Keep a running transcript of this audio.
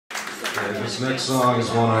This next song is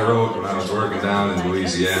one I wrote when I was working down in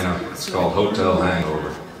Louisiana. It's called Hotel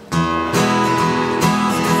Hangover.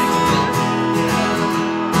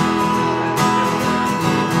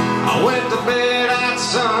 I went to bed at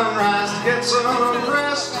sunrise to get some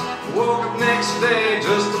rest. Woke up next day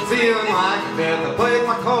just feeling like death. I played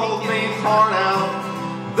my cold mean heart out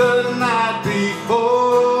the night before,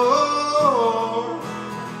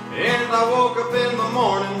 and I woke up in the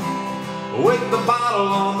morning with the bottle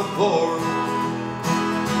on the floor.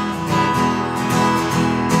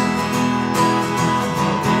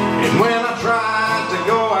 And when I tried to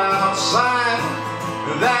go outside,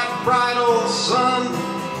 that bright old sun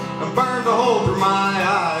burned a hole through my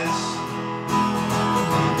eyes.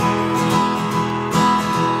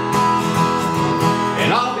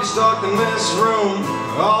 And I'll be stuck in this room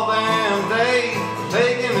all damn day,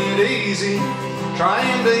 taking it easy,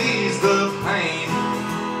 trying to ease the pain.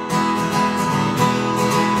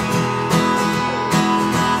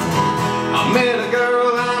 I met a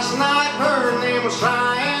girl last night, her name was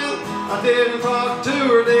Cheyenne. I didn't talk to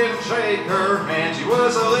her, didn't shake her hand. She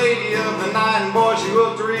was a lady of the night, and boy, she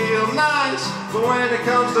looked real nice. But when it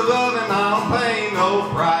comes to loving, I don't pay no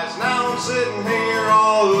price. Now I'm sitting here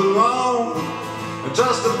all alone,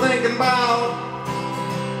 just thinking about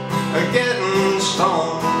getting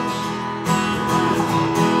stoned.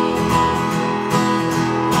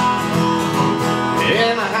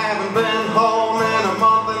 And I haven't been home in a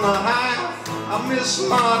month and a half. I miss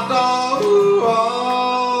my dog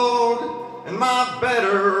and my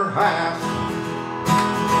better half.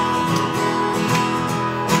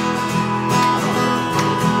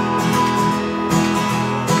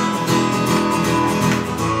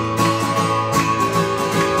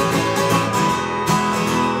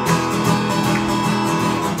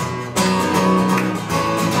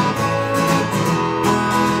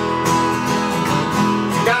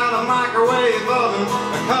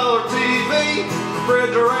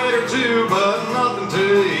 Refrigerator too, but nothing to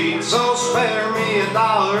eat. So spare me $1.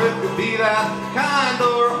 It could be that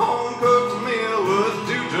Candor home-cooked meal would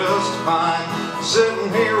do just fine. Sitting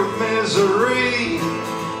here with misery,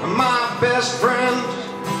 my best friend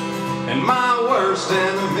and my worst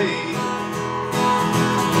enemy.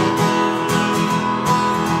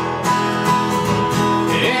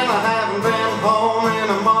 And I haven't been home in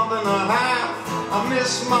a month and a half. I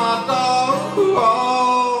miss my dog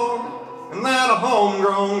and that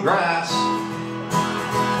homegrown grass.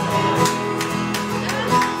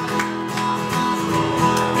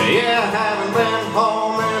 Yeah, I haven't been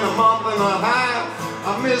home in a month and a half. I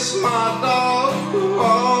miss my dog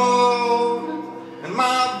and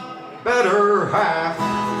my better half.